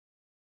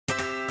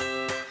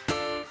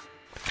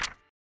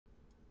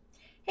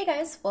Hey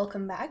guys,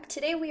 welcome back.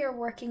 Today we are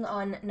working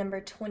on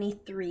number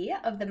 23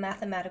 of the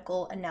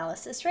Mathematical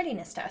Analysis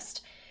Readiness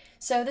test.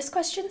 So this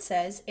question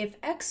says, if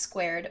x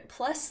squared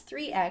plus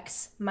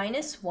 3x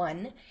minus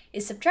 1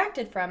 is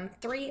subtracted from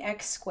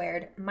 3x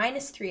squared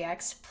minus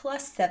 3x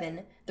plus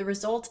 7, the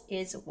result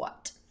is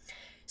what?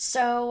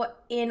 So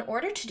in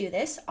order to do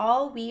this,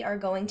 all we are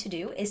going to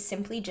do is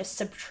simply just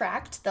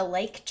subtract the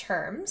like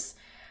terms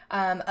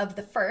of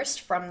the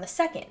first from the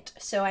second.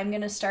 So I'm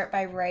going to start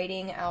by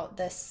writing out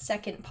the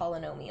second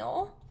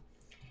polynomial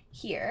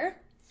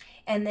here,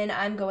 and then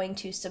I'm going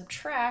to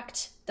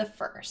subtract the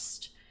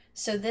first.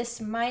 So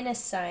this minus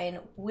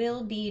sign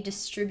will be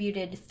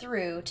distributed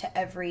through to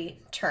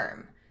every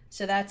term.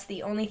 So that's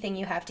the only thing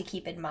you have to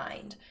keep in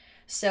mind.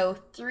 So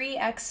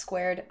 3x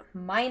squared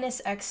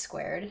minus x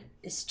squared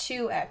is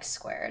 2x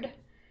squared.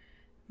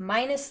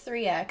 Minus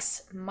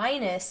 3x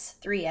minus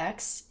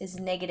 3x is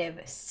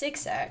negative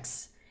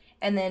 6x.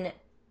 And then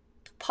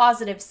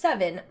positive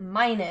 7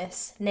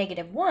 minus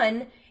negative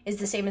 1 is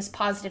the same as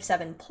positive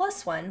 7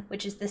 plus 1,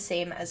 which is the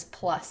same as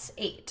plus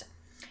 8.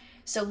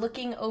 So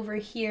looking over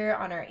here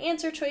on our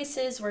answer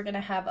choices, we're going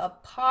to have a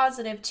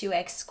positive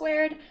 2x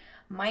squared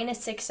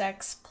minus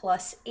 6x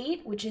plus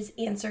 8, which is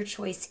answer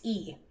choice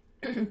E.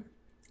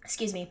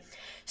 Excuse me.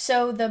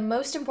 So the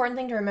most important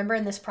thing to remember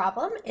in this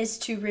problem is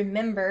to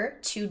remember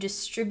to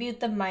distribute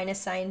the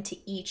minus sign to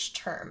each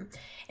term.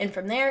 And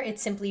from there,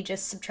 it's simply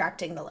just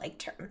subtracting the like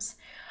terms.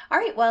 All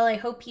right, well, I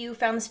hope you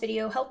found this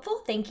video helpful.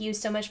 Thank you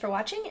so much for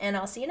watching, and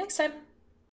I'll see you next time.